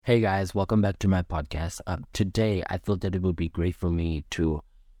Hey guys, welcome back to my podcast. Today, I thought that it would be great for me to,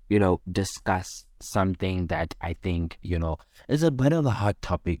 discuss something that I think, is a bit of a hot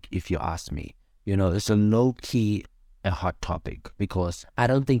topic if you ask me. It's a low key a hot topic because I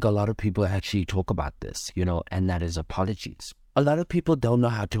don't think a lot of people actually talk about this, and that is apologies. A lot of people don't know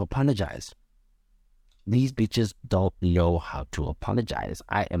how to apologize. These bitches don't know how to apologize.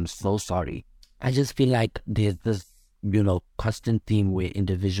 I am so sorry. I just feel like there's this, constant theme where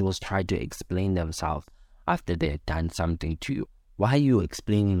individuals try to explain themselves after they've done something to you. Why are you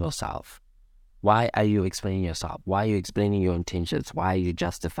explaining yourself? Why are you explaining yourself? Why are you explaining your intentions? Why are you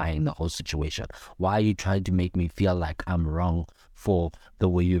justifying the whole situation? Why are you trying to make me feel like I'm wrong for the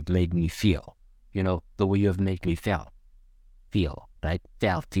way you've made me feel? The way you've made me feel, right?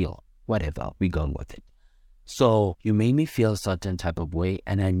 Feel, whatever, we're going with it. So you made me feel a certain type of way,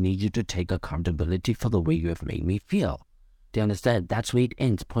 and I need you to take accountability for the way you have made me feel. Do you understand? That's where it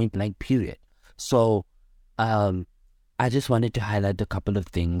ends, point blank, period. So I just wanted to highlight a couple of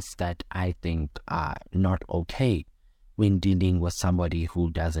things that I think are not okay when dealing with somebody who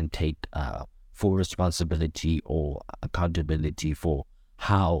doesn't take full responsibility or accountability for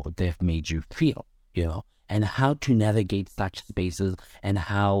how they've made you feel, and how to navigate such spaces and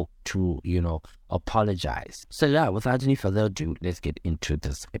how to, apologize. So yeah, without any further ado, let's get into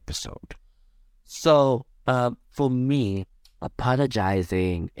this episode. So for me,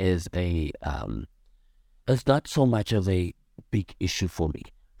 apologizing is it's not so much of a big issue for me,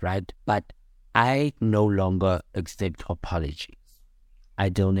 right? But I no longer accept apologies. I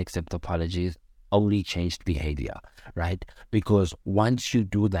don't accept apologies, only changed behavior, right? Because once you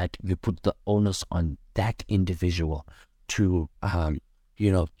do that, you put the onus on that individual to,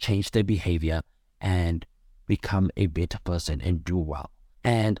 change their behavior and become a better person and do well.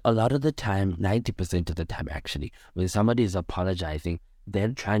 And a lot of the time, 90% of the time actually, when somebody is apologizing,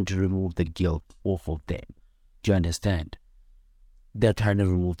 they're trying to remove the guilt off of them. Do you understand? They're trying to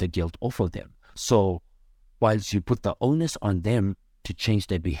remove the guilt off of them. So whilst you put the onus on them to change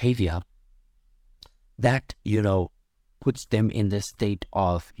their behavior, that, puts them in the state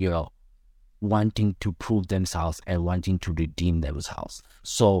of, wanting to prove themselves and wanting to redeem themselves.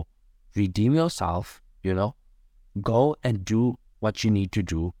 So redeem yourself, go and do what you need to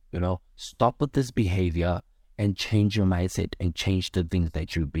do, stop with this behavior and change your mindset and change the things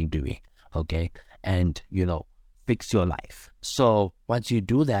that you've been doing, okay? And, fix your life. So once you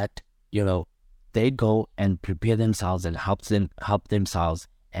do that, they go and prepare themselves and help themselves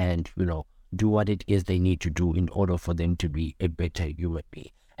and, do what it is they need to do in order for them to be a better human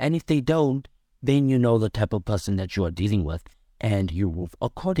being. And if they don't, then you know the type of person that you are dealing with and you move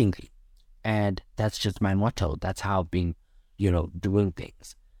accordingly. And that's just my motto. That's how I've been, doing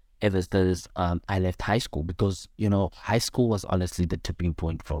things ever since I left high school, because, high school was honestly the tipping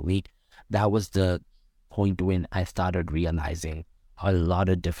point for me. That was the point when I started realizing a lot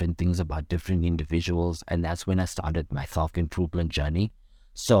of different things about different individuals. And that's when I started my self-improvement journey.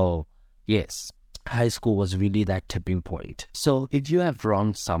 So yes, high school was really that tipping point. So if you have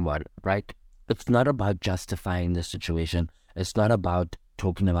wronged someone, right, it's not about justifying the situation. It's not about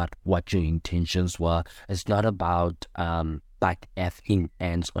talking about what your intentions were. It's not about back effing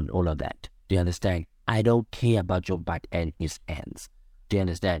ends on all of that. Do you understand? I don't care about your back and his ends. Do you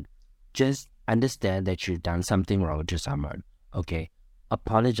understand? Just understand that you've done something wrong to someone. Okay,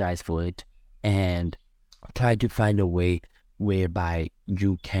 apologize for it and try to find a way whereby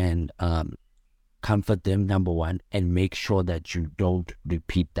you can comfort them, number one, and make sure that you don't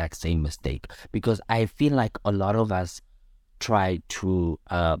repeat that same mistake. Because I feel like a lot of us try to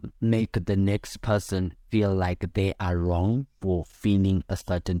make the next person feel like they are wrong for feeling a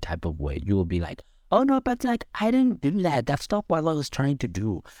certain type of way. You will be like, oh no, but like, I didn't do that. That's not what I was trying to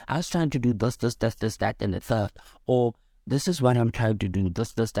do. I was trying to do this, that, and the third. Or this is what I'm trying to do,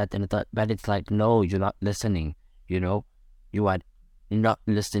 this, that, and the third. But it's like, no, you're not listening. You are not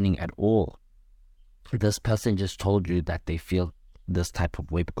listening at all. This person just told you that they feel this type of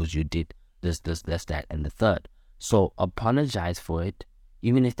way because you did this, that, and the third. So apologize for it.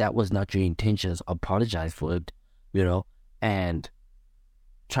 Even if that was not your intentions, apologize for it, and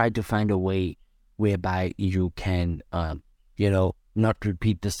try to find a way whereby you can, not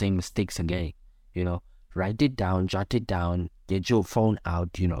repeat the same mistakes again. Write it down, jot it down, get your phone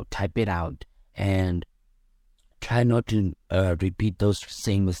out, type it out, and try not to repeat those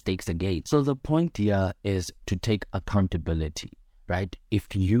same mistakes again. So the point here is to take accountability, right?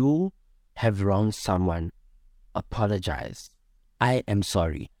 If you have wronged someone, apologize. I am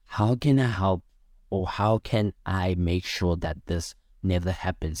sorry. How can I help, or how can I make sure that this never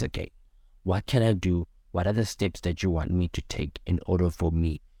happens again? What can I do? What are the steps that you want me to take in order for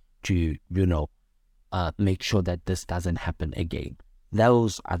me to, make sure that this doesn't happen again?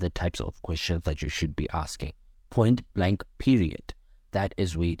 Those are the types of questions that you should be asking. Point blank, period. That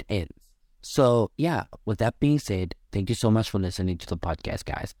is where it ends. So yeah, with that being said, thank you so much for listening to the podcast,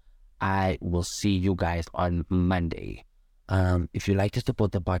 guys. I will see you guys on Monday. If you'd like to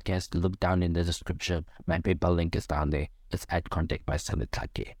support the podcast, look down in the description. My PayPal link is down there. It's at Contact by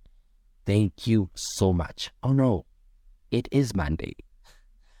Sanitake. Thank you so much. Oh no, it is Monday.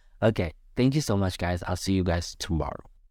 Okay, thank you so much, guys. I'll see you guys tomorrow.